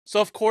So,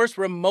 of course,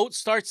 remote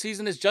start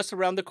season is just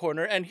around the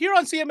corner. And here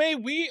on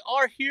CMA, we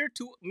are here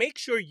to make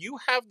sure you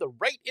have the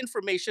right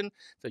information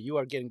so you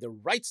are getting the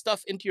right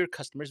stuff into your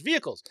customers'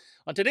 vehicles.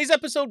 On today's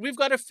episode, we've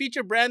got a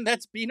feature brand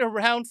that's been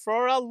around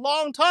for a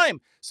long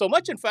time. So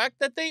much, in fact,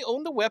 that they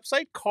own the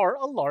website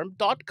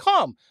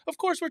caralarm.com. Of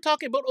course, we're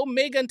talking about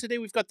Omega, and today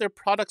we've got their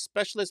product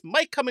specialist,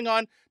 Mike, coming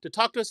on to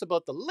talk to us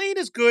about the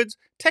latest goods,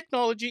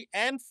 technology,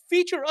 and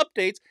feature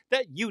updates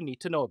that you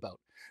need to know about.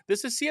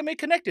 This is CMA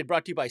Connected,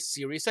 brought to you by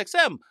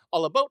SiriusXM,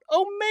 all about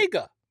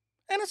Omega.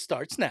 And it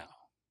starts now.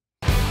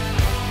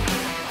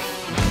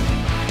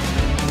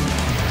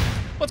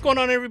 What's going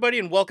on, everybody,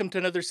 and welcome to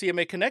another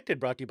CMA Connected,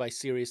 brought to you by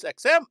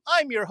SiriusXM.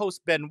 I'm your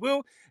host, Ben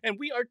Wu, and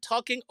we are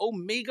talking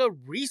Omega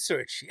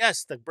Research.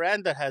 Yes, the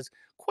brand that has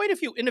quite a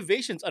few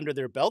innovations under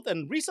their belt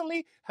and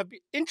recently have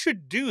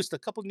introduced a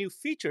couple new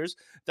features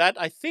that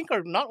I think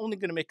are not only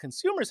going to make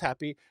consumers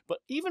happy, but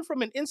even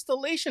from an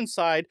installation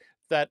side,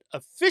 that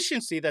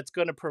efficiency that's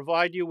going to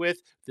provide you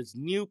with these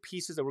new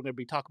pieces that we're going to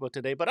be talking about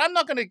today. But I'm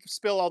not going to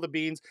spill all the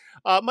beans.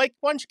 Mike,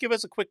 why don't you give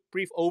us a quick,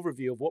 brief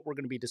overview of what we're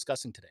going to be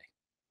discussing today?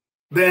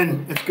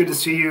 Ben, it's good to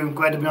see you.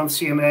 Glad to be on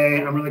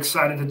CMA. I'm really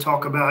excited to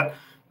talk about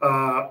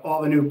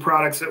all the new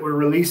products that we're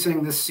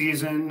releasing this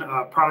season,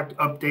 product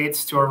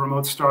updates to our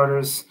remote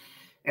starters,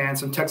 and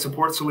some tech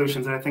support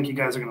solutions that I think you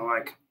guys are going to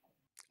like.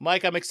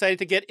 Mike, I'm excited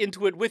to get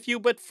into it with you,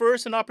 but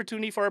first, an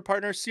opportunity for our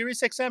partner,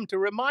 SiriusXM, to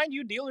remind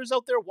you dealers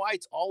out there why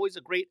it's always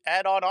a great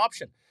add-on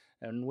option.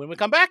 And when we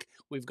come back,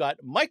 we've got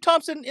Mike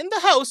Thompson in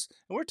the house,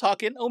 and we're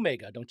talking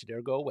Omega. Don't you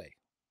dare go away.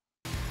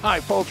 Hi,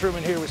 Paul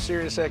Truman here with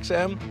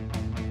SiriusXM.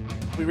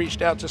 We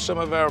reached out to some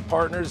of our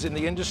partners in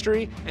the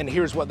industry, and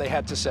here's what they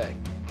had to say.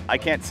 I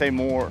can't say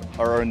more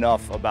or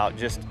enough about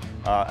just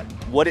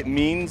what it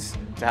means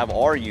to have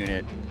our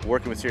unit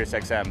working with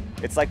SiriusXM.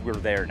 It's like we're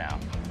there now.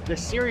 The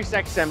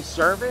SiriusXM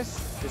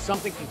service is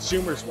something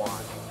consumers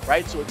want,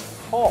 right? So it's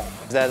Paul.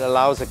 That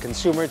allows a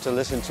consumer to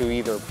listen to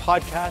either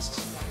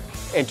podcasts,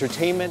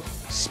 entertainment,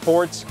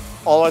 sports,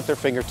 all at their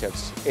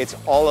fingertips. It's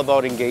all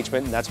about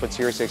engagement, and that's what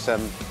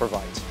SiriusXM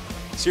provides.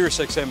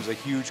 SiriusXM is a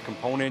huge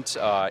component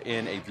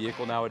in a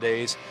vehicle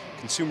nowadays.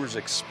 Consumers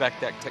expect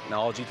that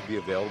technology to be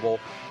available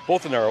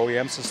both in our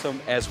OEM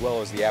system as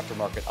well as the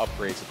aftermarket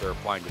upgrades that they're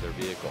applying to their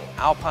vehicle.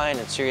 Alpine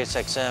and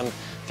SiriusXM,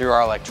 through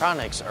our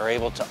electronics, are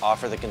able to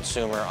offer the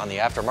consumer on the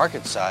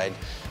aftermarket side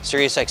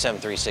SiriusXM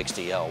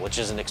 360L, which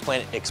is an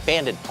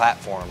expanded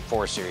platform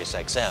for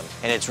SiriusXM.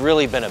 And it's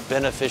really been a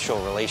beneficial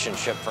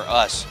relationship for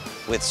us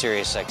with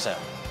SiriusXM.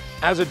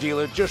 As a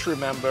dealer, just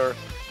remember,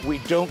 we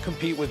don't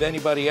compete with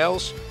anybody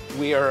else.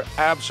 We are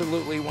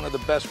absolutely one of the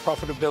best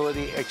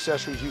profitability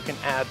accessories you can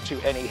add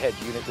to any head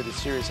unit that is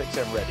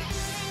SiriusXM ready.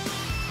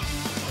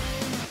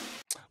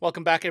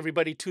 Welcome back,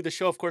 everybody, to the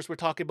show. Of course, we're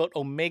talking about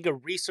Omega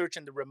Research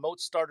in the remote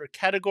starter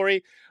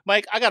category.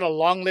 Mike, I got a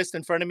long list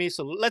in front of me,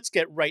 so let's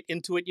get right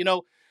into it. You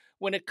know,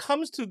 when it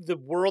comes to the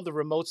world of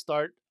remote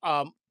start,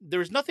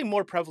 there's nothing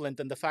more prevalent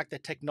than the fact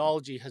that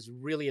technology has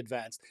really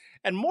advanced,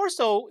 and more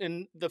so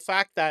in the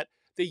fact that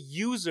the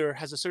user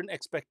has a certain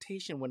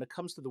expectation when it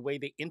comes to the way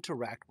they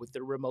interact with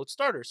their remote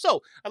starter.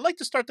 So I'd like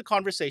to start the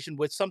conversation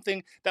with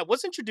something that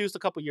was introduced a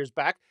couple years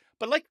back,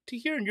 but I'd like to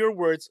hear in your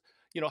words,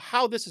 you know,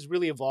 how this has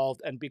really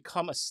evolved and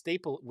become a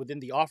staple within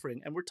the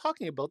offering. And we're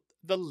talking about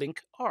the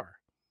LinkR.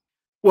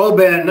 Well,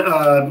 Ben,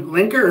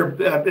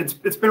 LinkR,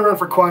 it's been around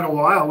for quite a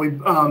while.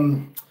 We've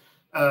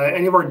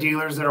any of our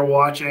dealers that are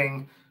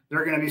watching,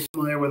 they're going to be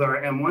familiar with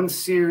our M1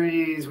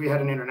 series. We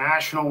had an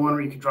international one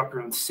where you could drop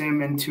your own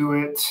SIM into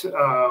it.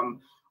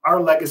 Our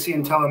legacy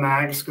in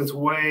telematics goes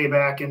way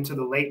back into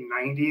the late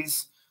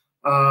 90s.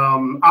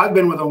 I've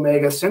been with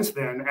Omega since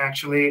then,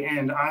 actually,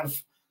 and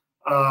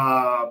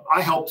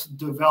I helped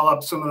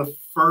develop some of the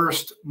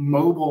first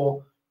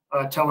mobile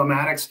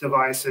telematics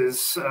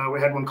devices.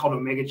 We had one called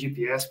Omega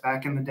GPS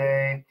back in the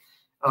day,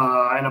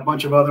 and a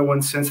bunch of other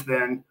ones since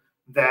then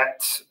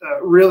that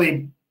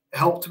really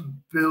helped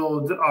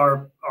build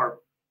our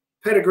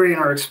pedigree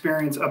and our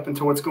experience up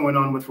into what's going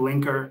on with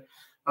LinkR.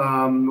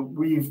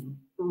 We've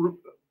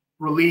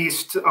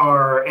released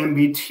our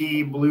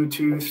MBT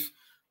Bluetooth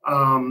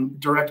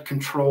direct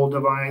control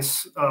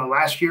device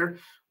last year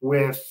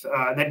with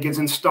that gives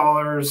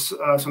installers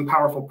some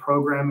powerful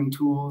programming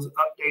tools,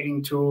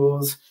 updating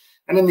tools,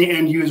 and then the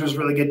end users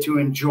really get to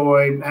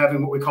enjoy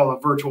having what we call a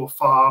virtual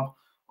fob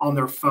on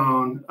their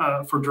phone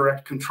for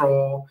direct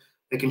control.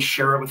 They can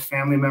share it with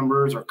family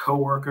members or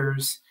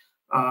coworkers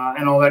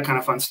and all that kind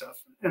of fun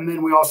stuff. And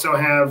then we also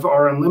have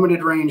our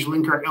unlimited range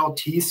LinkR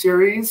LT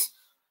series,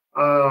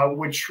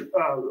 which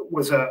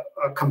was a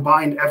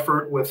combined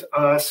effort with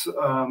us,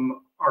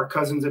 our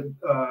cousins at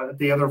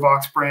the other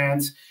Vox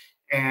brands,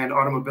 and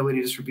Automobility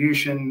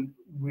Distribution.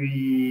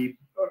 We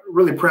are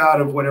really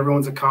proud of what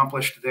everyone's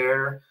accomplished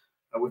there.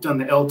 We've done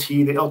the LT,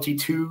 the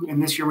LT2,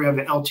 and this year we have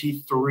the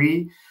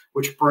LT3,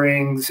 which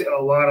brings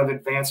a lot of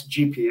advanced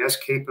GPS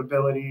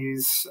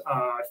capabilities,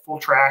 full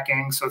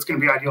tracking. So it's going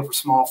to be ideal for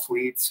small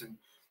fleets and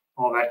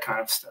all that kind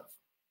of stuff.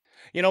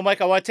 You know,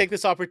 Mike, I want to take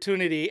this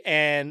opportunity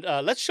and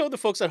let's show the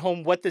folks at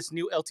home what this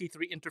new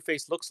LT3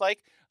 interface looks like.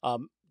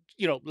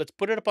 let's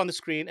put it up on the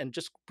screen and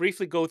just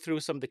briefly go through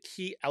some of the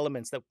key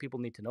elements that people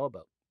need to know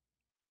about.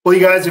 Well, you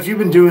guys, if you've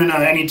been doing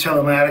any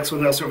telematics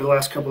with us over the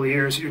last couple of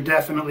years, you're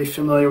definitely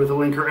familiar with the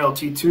LinkR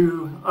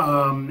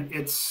LT2.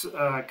 It's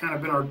kind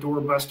of been our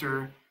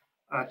doorbuster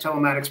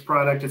telematics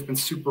product. It's been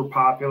super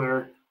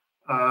popular.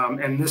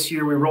 And this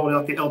year we rolled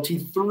out the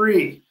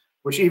LT3,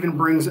 which even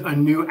brings a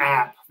new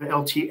app, the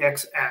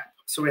LTX app.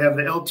 So we have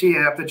the LT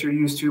app that you're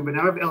used to, but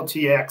now we have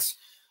LTX.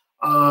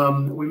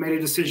 We made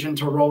a decision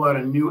to roll out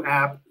a new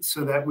app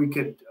so that we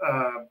could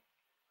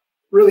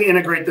really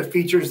integrate the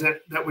features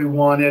that we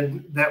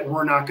wanted that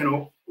were not going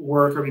to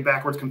work or be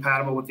backwards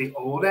compatible with the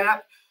old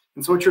app.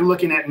 And so what you're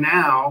looking at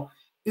now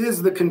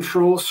is the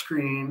control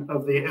screen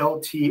of the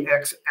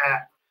LTX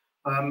app.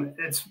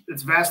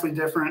 It's vastly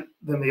different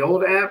than the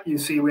old app. You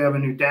see we have a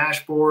new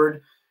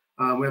dashboard.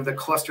 We have the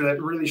cluster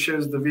that really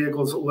shows the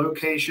vehicle's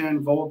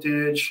location,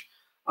 voltage,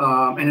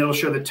 and it'll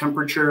show the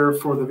temperature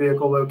for the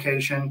vehicle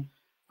location.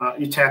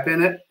 You tap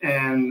in it,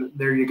 and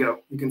there you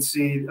go. You can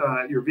see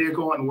your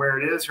vehicle and where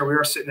it is. Here we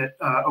are sitting at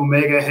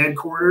Omega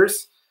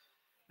headquarters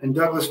in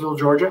Douglasville,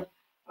 Georgia.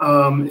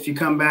 If you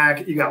come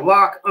back, you got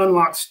lock,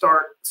 unlock,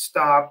 start,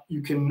 stop.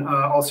 You can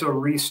also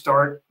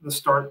restart the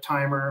start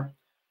timer,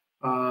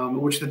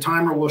 which the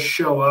timer will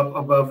show up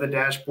above the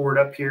dashboard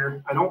up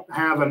here. I don't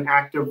have an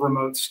active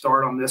remote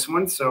start on this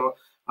one, so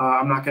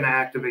I'm not going to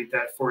activate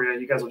that for you.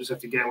 You guys will just have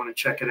to get one and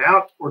check it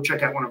out, or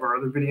check out one of our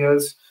other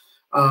videos.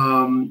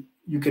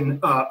 You can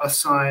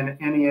assign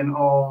any and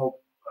all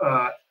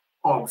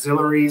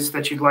auxiliaries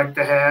that you'd like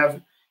to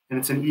have, and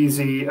it's an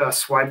easy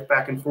swipe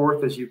back and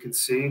forth, as you can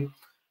see.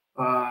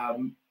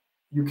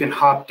 You can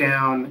hop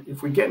down.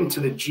 If we get into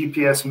the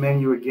GPS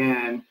menu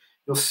again,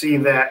 you'll see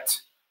that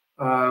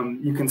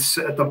you can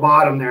sit at the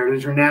bottom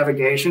there's your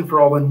navigation for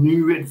all the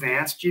new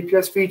advanced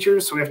GPS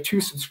features. So we have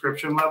 2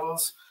 subscription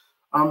levels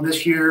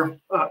this year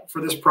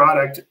for this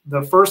product.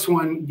 The first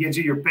one gives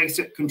you your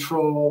basic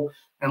control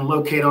and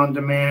locate on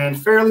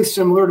demand, fairly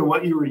similar to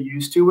what you were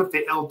used to with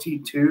the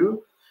LT2.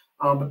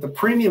 But the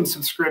premium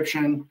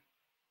subscription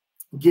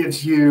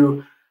gives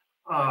you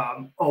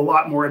a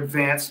lot more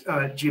advanced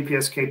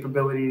GPS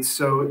capabilities.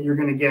 So you're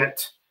going to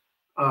get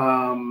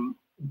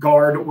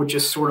Guard, which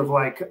is sort of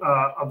like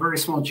a very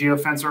small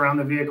geofence around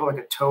the vehicle, like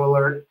a tow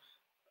alert,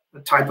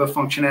 the type of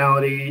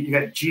functionality. You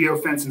got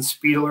geofence and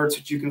speed alerts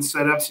that you can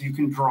set up, so you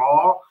can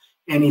draw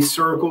any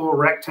circle,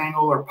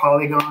 rectangle, or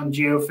polygon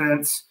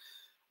geofence.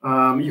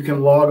 You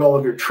can log all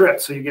of your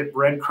trips, so you get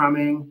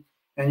breadcrumbing,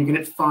 and you can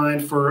get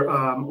fined for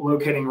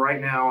locating right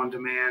now on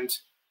demand.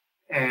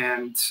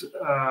 And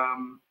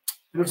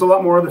there's a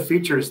lot more other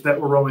features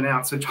that we're rolling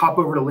out. So hop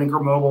over to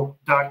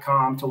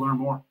linkrmobile.com to learn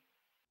more.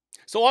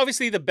 So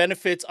obviously the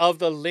benefits of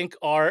the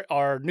LinkR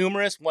are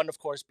numerous. One, of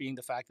course, being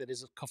the fact that it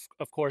is,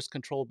 of course,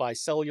 controlled by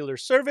cellular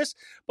service.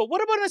 But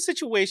what about a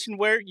situation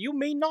where you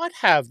may not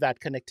have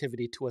that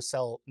connectivity to a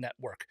cell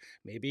network?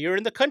 Maybe you're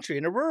in the country,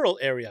 in a rural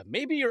area.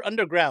 Maybe you're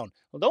underground.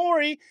 Well, don't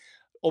worry.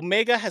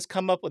 Omega has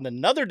come up with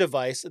another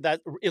device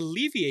that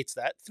alleviates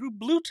that through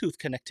Bluetooth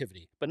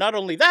connectivity. But not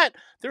only that,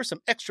 there are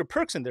some extra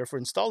perks in there for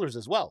installers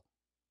as well.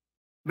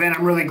 Ben,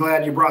 I'm really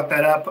glad you brought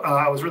that up.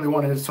 I was really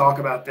wanting to talk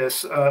about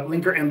this.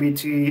 LinkR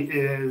MBT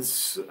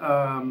is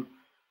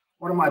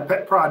one of my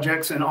pet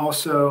projects, and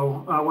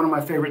also one of my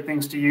favorite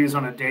things to use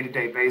on a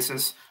day-to-day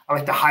basis. I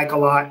like to hike a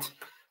lot,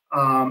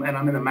 and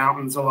I'm in the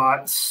mountains a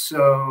lot.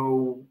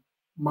 So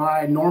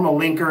my normal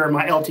LinkR,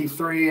 my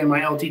LT3 and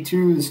my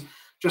LT2s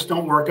just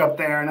don't work up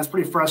there. And that's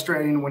pretty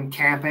frustrating when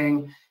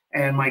camping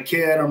and my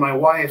kid or my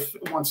wife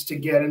wants to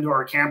get into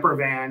our camper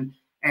van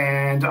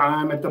and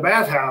I'm at the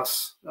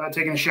bathhouse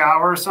taking a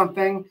shower or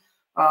something.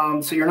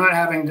 So you're not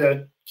having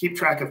to keep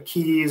track of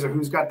keys or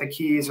who's got the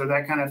keys or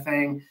that kind of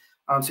thing.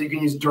 So you can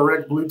use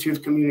direct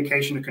Bluetooth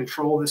communication to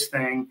control this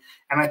thing.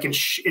 And I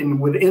can,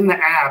 within the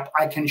app,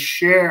 I can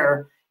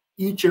share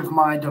each of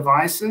my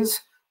devices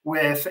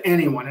with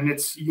anyone, and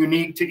it's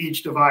unique to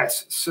each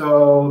device.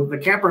 So the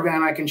camper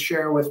van I can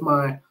share with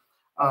my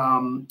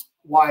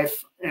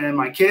wife and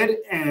my kid,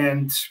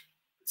 and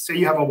say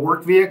you have a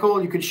work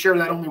vehicle, you could share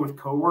that only with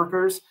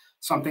coworkers,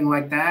 something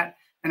like that.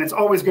 And it's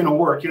always going to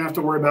work. You don't have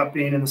to worry about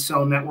being in the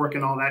cell network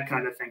and all that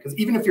kind of thing. Because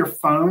even if your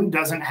phone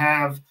doesn't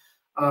have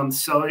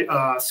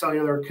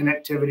cellular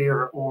connectivity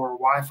or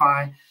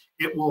Wi-Fi,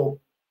 it will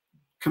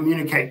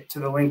communicate to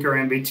the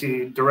LinkR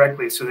MBT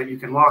directly so that you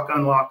can lock,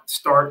 unlock,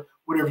 start,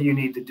 whatever you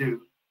need to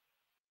do.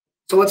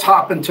 So let's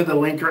hop into the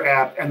LinkR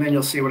app, and then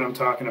you'll see what I'm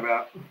talking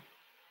about.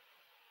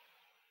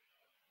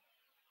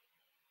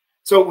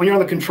 So when you're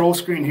on the control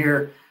screen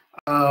here,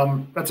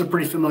 that's a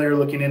pretty familiar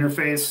looking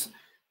interface.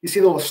 You see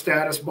the little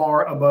status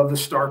bar above the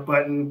start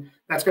button.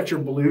 That's got your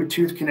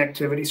Bluetooth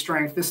connectivity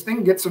strength. This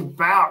thing gets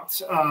about,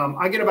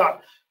 I get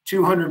about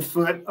 200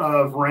 foot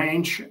of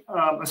range,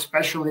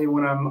 especially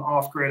when I'm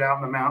off grid out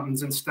in the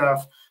mountains and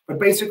stuff. But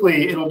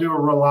basically, it'll do a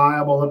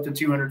reliable up to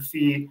 200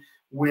 feet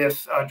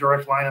with a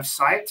direct line of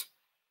sight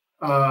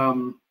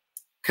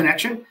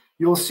connection.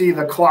 you'll see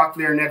the clock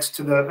there next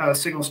to the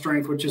signal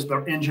strength, which is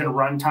the engine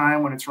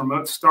runtime when it's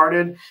remote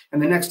started.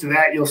 And then next to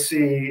that, you'll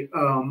see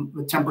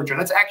the temperature.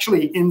 That's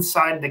actually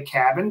inside the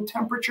cabin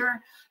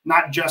temperature,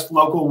 not just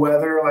local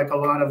weather like a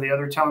lot of the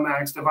other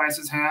telematics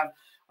devices have.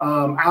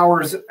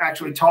 Ours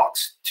actually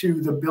talks to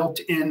the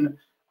built-in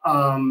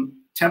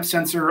temp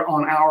sensor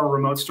on our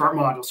remote start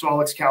module. So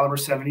all Excalibur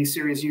 70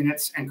 series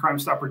units and Crime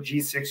Stopper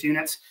G6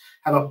 units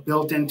have a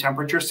built-in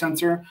temperature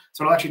sensor.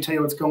 So it'll actually tell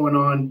you what's going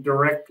on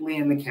directly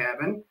in the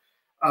cabin.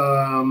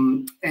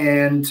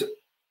 And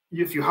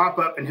if you hop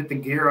up and hit the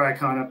gear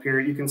icon up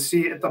here, you can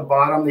see at the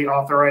bottom the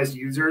authorized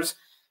users.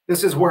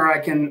 This is where I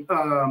can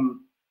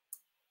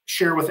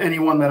share with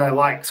anyone that I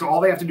like. So all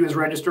they have to do is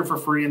register for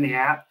free in the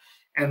app,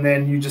 and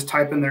then you just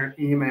type in their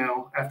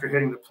email after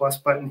hitting the plus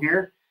button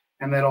here,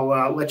 and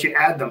that'll let you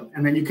add them.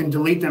 And then you can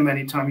delete them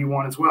anytime you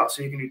want as well.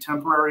 So you can do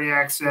temporary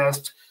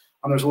access.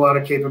 There's a lot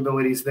of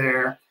capabilities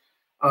there.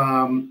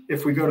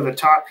 If we go to the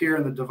top here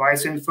in the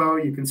device info,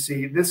 you can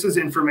see this is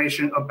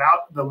information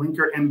about the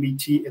LinkR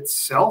MBT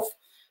itself.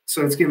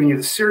 So it's giving you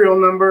the serial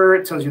number.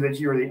 It tells you that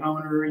you're the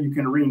owner. You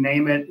can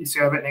rename it. You see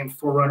I have it named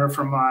 4Runner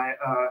from my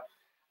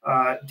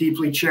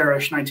deeply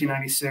cherished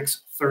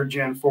 1996 third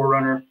gen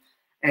 4Runner,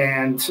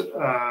 and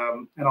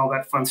all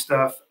that fun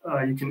stuff.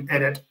 You can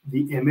edit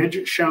the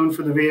image shown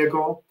for the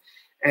vehicle.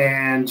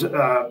 And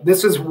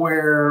this is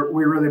where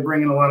we really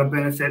bring in a lot of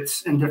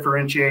benefits and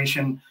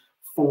differentiation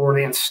for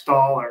the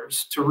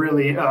installers to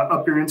really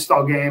up your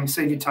install game,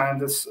 save you time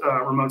this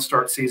remote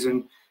start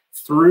season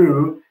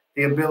through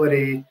the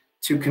ability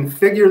to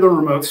configure the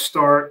remote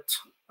start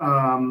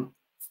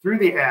through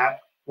the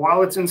app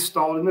while it's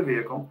installed in the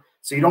vehicle.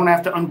 So you don't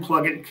have to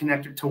unplug it and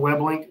connect it to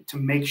WebLink to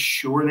make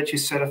sure that you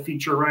set a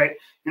feature right.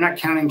 You're not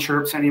counting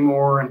chirps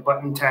anymore and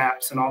button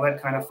taps and all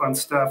that kind of fun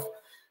stuff.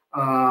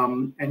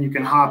 And you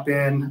can hop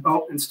in.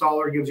 Oh,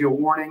 installer gives you a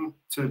warning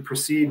to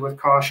proceed with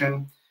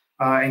caution.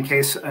 In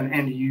case an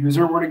end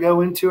user were to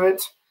go into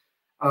it.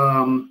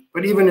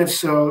 But even if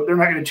so, they're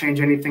not going to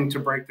change anything to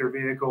break their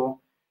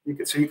vehicle. You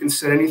can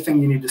set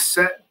anything you need to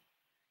set.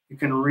 You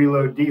can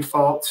reload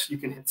defaults. You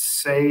can hit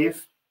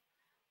save.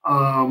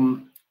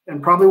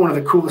 And probably one of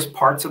the coolest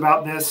parts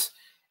about this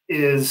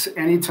is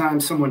anytime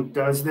someone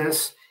does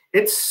this,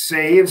 it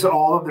saves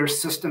all of their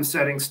system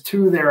settings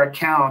to their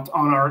account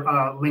on our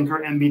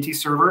LinkR MBT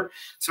server.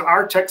 So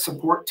our tech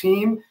support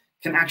team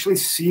can actually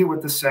see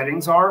what the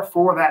settings are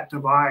for that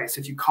device.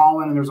 If you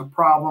call in and there's a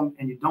problem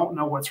and you don't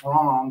know what's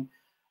wrong,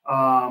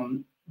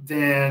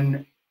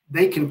 then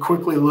they can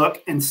quickly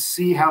look and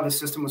see how the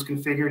system was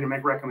configured and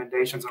make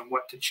recommendations on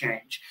what to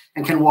change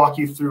and can walk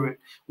you through it.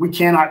 We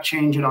cannot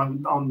change it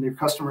on the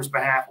customer's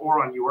behalf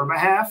or on your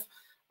behalf,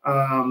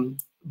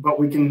 but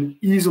we can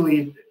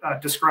easily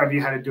describe to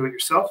you how to do it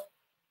yourself.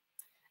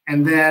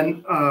 And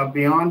then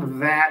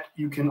beyond that,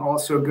 you can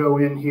also go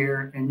in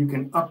here and you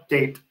can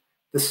update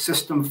the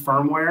system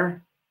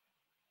firmware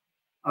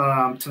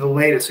to the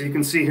latest. So you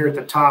can see here at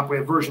the top, we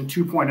have version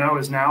 2.0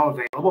 is now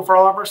available for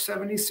all of our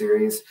 70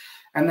 series.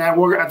 And then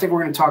I think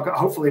we're going to talk,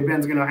 hopefully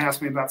Ben's going to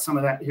ask me about some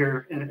of that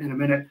here in a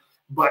minute.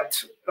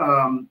 But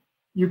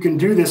you can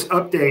do this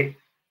update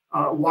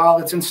while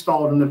it's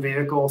installed in the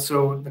vehicle.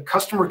 So the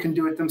customer can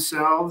do it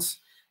themselves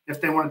if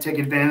they want to take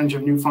advantage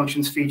of new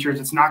functions, features.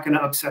 It's not going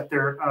to upset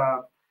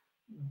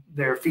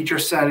their feature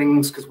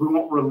settings because we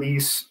won't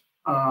release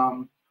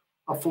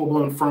a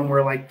full-blown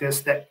firmware like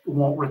this that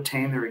won't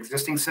retain their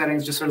existing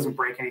settings, just so it doesn't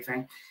break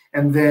anything.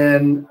 And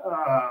then,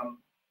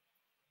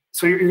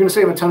 so you're going to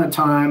save a ton of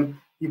time.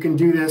 You can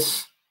do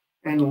this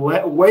in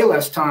way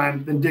less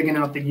time than digging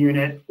out the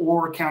unit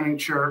or counting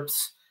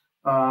chirps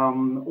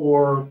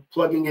or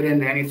plugging it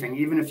into anything.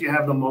 Even if you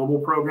have the mobile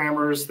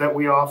programmers that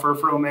we offer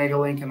for Omega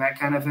Link and that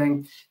kind of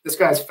thing, this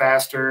guy's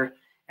faster,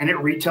 and it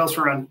retails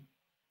for around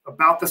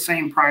about the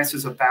same price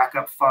as a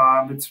backup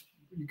fob.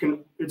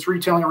 It's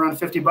retailing around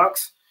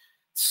 $50.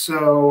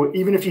 So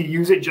even if you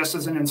use it just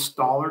as an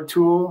installer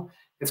tool,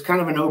 it's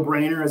kind of a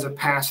no-brainer as a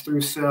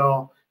pass-through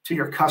sell to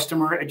your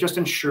customer. It just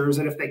ensures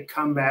that if they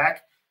come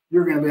back,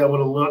 you're going to be able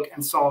to look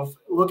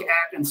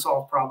at and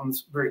solve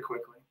problems very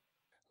quickly.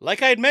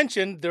 Like I had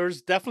mentioned,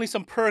 there's definitely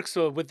some perks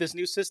with this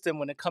new system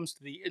when it comes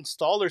to the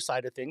installer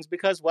side of things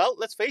because, well,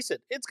 let's face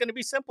it, it's going to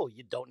be simple.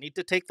 You don't need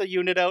to take the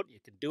unit out. You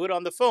can do it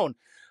on the phone.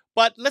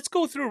 But let's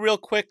go through real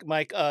quick,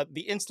 Mike,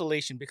 the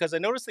installation, because I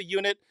noticed the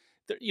unit,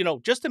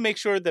 just to make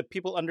sure that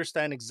people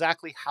understand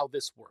exactly how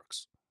this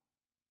works.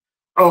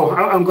 Oh,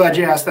 I'm glad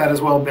you asked that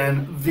as well,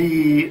 Ben.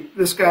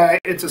 This guy,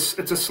 it's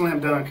a slam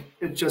dunk.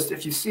 It just,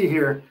 if you see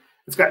here,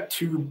 it's got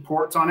 2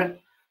 ports on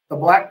it. The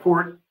black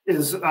port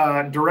is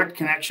direct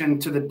connection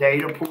to the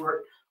data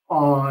port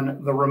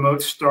on the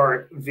remote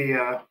start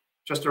via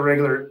just a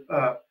regular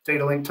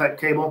data link type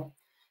cable.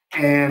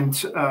 And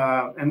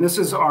this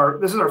is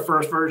our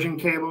first version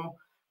cable.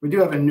 We do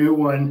have a new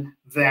one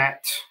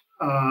that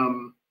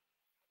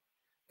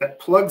that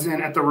plugs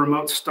in at the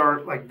remote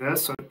start like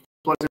this. So it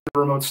plugs in the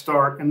remote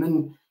start, and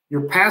then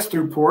your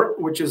pass-through port,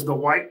 which is the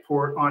white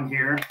port on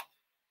here,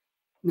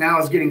 now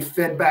is getting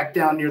fed back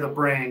down near the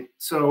brain.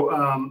 So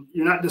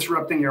you're not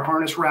disrupting your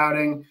harness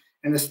routing.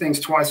 and this thing's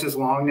twice as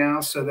long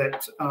now, so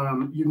that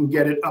you can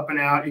get it up and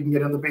out. You can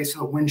get it on the base of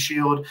the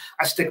windshield.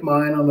 I stick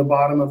mine on the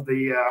bottom of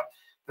the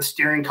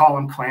steering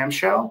column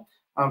clamshell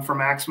for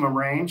maximum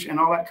range and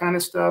all that kind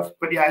of stuff.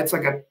 But yeah, it's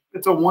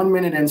a 1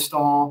 minute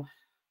install.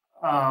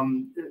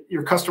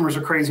 Your customers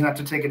are crazy not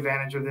to take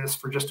advantage of this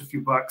for just a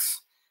few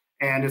bucks,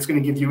 and it's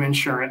going to give you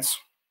insurance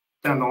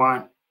down the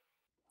line.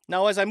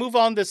 Now, as I move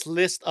on this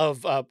list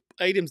of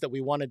items that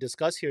we want to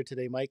discuss here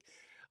today, Mike,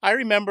 I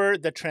remember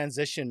the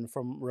transition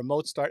from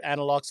remote start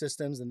analog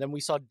systems, and then we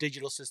saw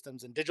digital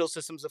systems, and digital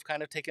systems have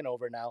kind of taken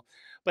over now.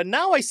 But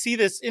now I see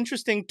this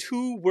interesting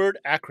 2-word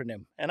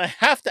acronym, and I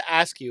have to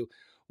ask you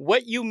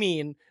what you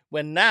mean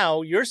when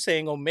now you're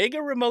saying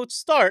Omega Remote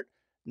Start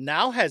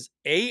now has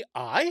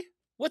AI?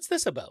 What's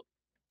this about?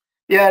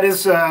 Yeah, it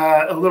is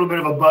a little bit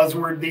of a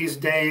buzzword these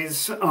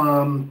days,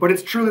 but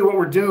it's truly what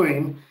we're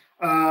doing.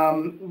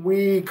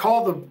 We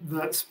call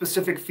the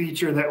specific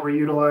feature that we're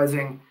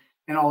utilizing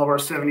in all of our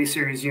 70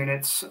 series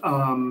units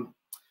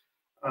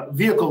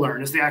vehicle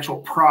learn is the actual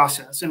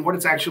process. And what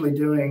it's actually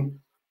doing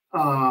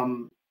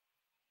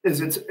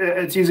is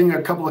it's using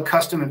a couple of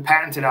custom and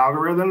patented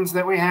algorithms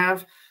that we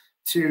have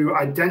to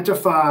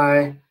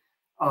identify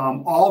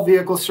all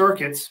vehicle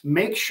circuits,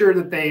 make sure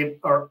that they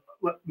are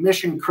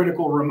mission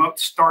critical remote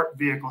start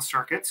vehicle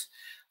circuits,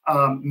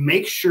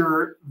 make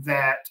sure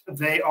that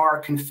they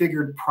are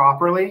configured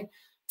properly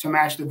to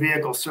match the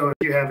vehicle. So if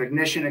you have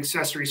ignition,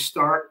 accessory,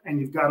 start, and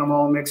you've got them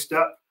all mixed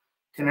up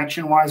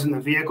connection-wise in the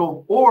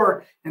vehicle,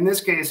 or in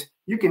this case,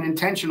 you can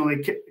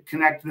intentionally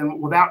connect them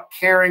without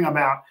caring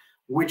about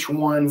which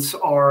ones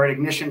are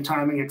ignition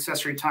timing,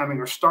 accessory timing,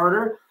 or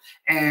starter,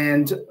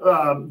 and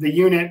the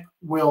unit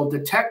will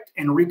detect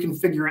and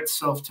reconfigure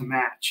itself to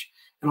match.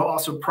 It'll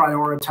also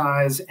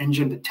prioritize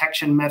engine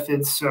detection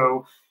methods,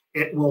 so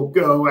it will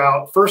go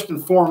out first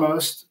and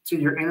foremost to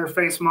your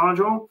interface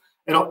module.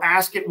 It'll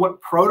ask it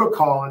what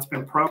protocol it's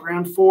been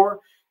programmed for,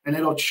 and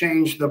it'll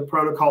change the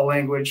protocol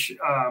language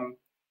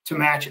to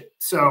match it.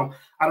 So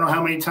I don't know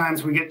how many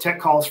times we get tech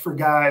calls for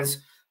guys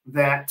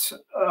that,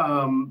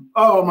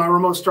 oh, my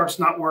remote start's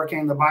not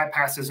working, the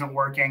bypass isn't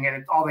working,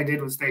 and all they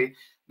did was they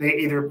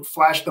either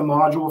flashed the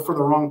module for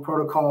the wrong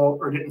protocol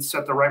or didn't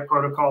set the right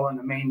protocol in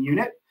the main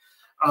unit.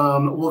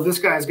 Well, this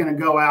guy is going to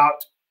go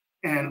out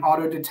and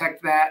auto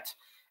detect that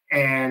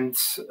and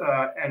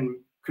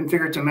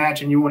configure it to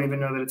match, and you won't even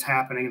know that it's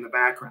happening in the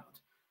background.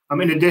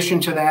 In addition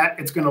to that,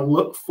 it's going to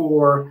look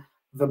for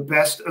the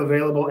best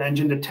available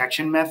engine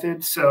detection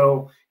method.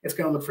 So it's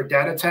going to look for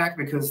data tac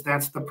because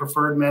that's the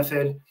preferred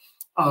method,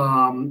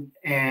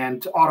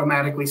 and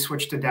automatically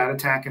switch to data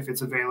tac if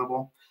it's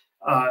available.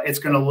 It's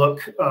going to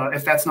look,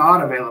 if that's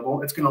not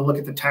available, it's going to look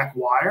at the tac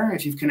wire.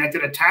 If you've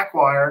connected a tac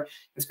wire,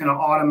 it's going to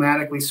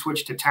automatically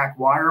switch to tac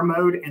wire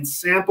mode and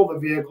sample the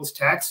vehicle's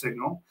tac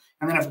signal.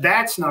 And then if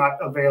that's not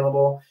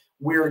available,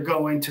 we're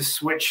going to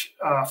switch,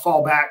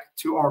 fall back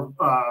to our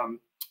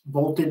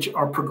voltage,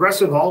 our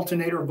progressive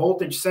alternator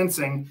voltage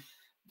sensing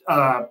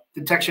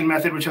detection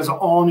method, which has an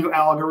all new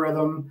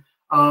algorithm.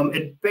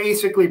 It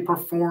basically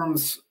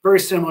performs very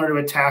similar to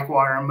a tac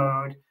wire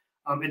mode.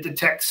 It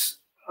detects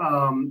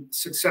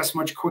success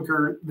much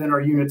quicker than our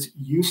units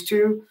used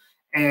to,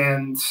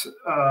 and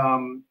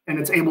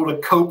it's able to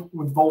cope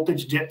with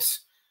voltage dips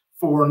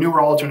for newer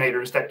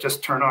alternators that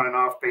just turn on and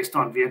off based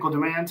on vehicle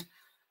demand.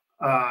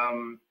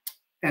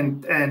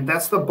 And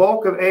that's the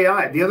bulk of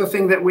AI. The other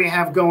thing that we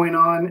have going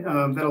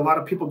on that a lot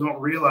of people don't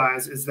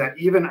realize is that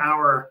even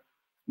our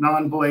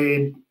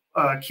non-blade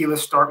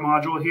keyless start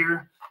module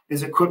here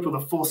is equipped with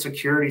a full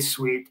security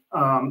suite.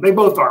 They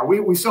both are.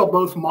 We sell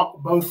both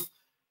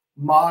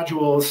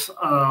modules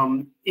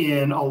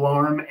in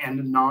alarm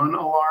and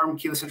non-alarm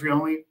keyless entry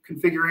only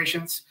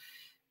configurations.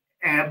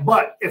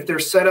 But if they're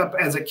set up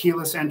as a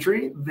keyless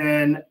entry,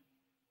 then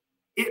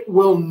it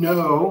will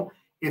know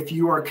if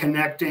you are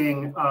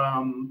connecting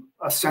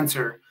a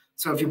sensor.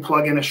 So if you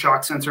plug in a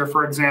shock sensor,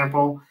 for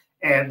example,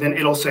 and then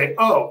it'll say,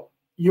 oh,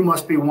 you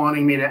must be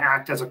wanting me to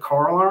act as a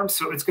car alarm.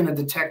 So it's going to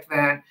detect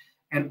that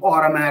and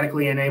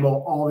automatically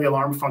enable all the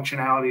alarm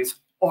functionalities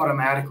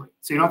automatically.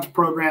 So you don't have to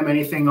program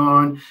anything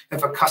on.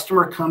 If a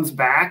customer comes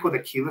back with a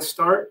keyless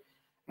start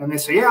and they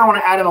say, yeah, I want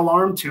to add an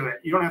alarm to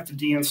it, you don't have to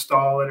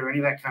deinstall it or any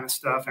of that kind of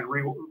stuff and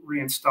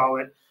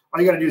reinstall it.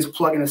 All you got to do is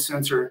plug in a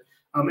sensor.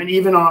 And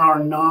even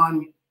on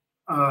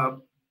our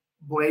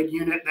blade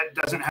unit that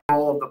doesn't have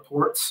all of the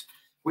ports,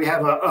 we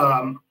have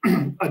a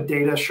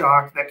data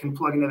shock that can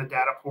plug into the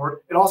data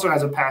port. It also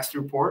has a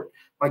pass-through port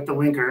like the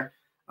LinkR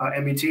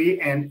MBT,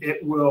 and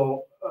it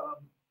will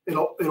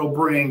it'll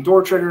bring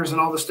door triggers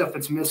and all the stuff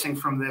that's missing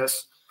from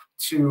this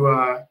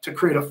to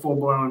create a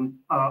full-blown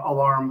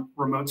alarm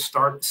remote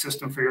start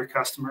system for your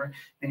customer,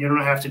 and you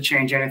don't have to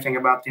change anything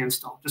about the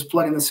install. Just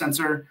plug in the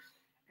sensor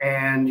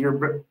and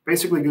you're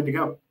basically good to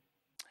go.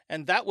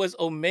 And that was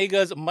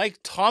Omega's Mike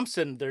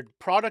Thompson, their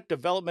product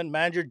development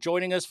manager,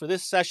 joining us for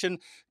this session,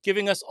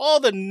 giving us all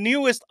the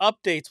newest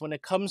updates when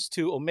it comes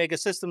to Omega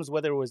systems,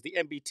 whether it was the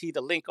MBT,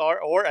 the LinkR,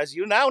 or as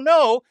you now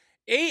know,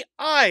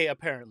 AI,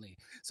 apparently.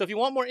 So if you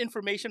want more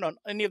information on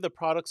any of the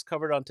products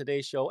covered on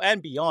today's show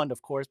and beyond,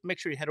 of course, make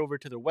sure you head over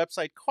to their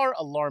website,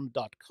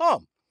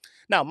 caralarm.com.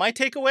 Now, my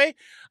takeaway,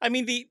 I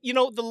mean, the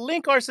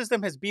LinkR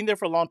system has been there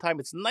for a long time.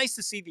 It's nice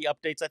to see the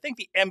updates. I think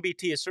the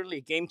MBT is certainly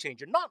a game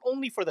changer, not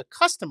only for the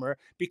customer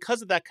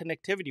because of that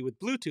connectivity with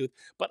Bluetooth,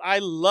 but I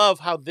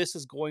love how this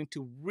is going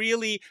to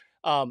really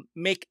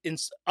make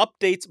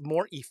updates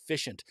more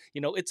efficient.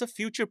 It's a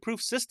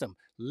future-proof system.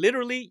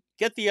 Literally,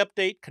 get the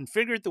update,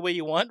 configure it the way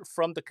you want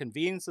from the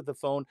convenience of the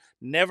phone,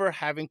 never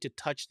having to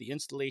touch the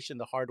installation,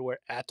 the hardware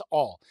at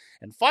all.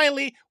 And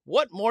finally,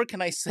 what more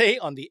can I say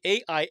on the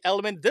AI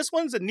element? This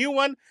one's a new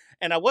one,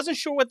 and I wasn't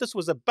sure what this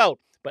was about,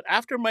 but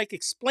after Mike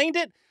explained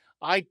it,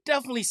 I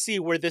definitely see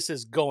where this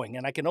is going,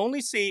 and I can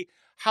only see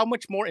how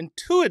much more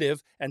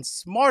intuitive and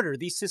smarter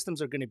these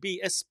systems are going to be,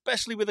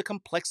 especially with the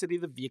complexity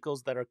of the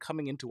vehicles that are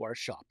coming into our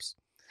shops.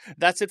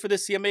 That's it for the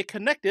CMA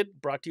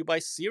Connected, brought to you by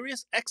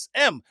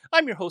SiriusXM.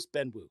 I'm your host,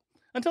 Ben Wu.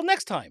 Until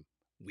next time,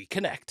 we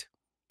connect.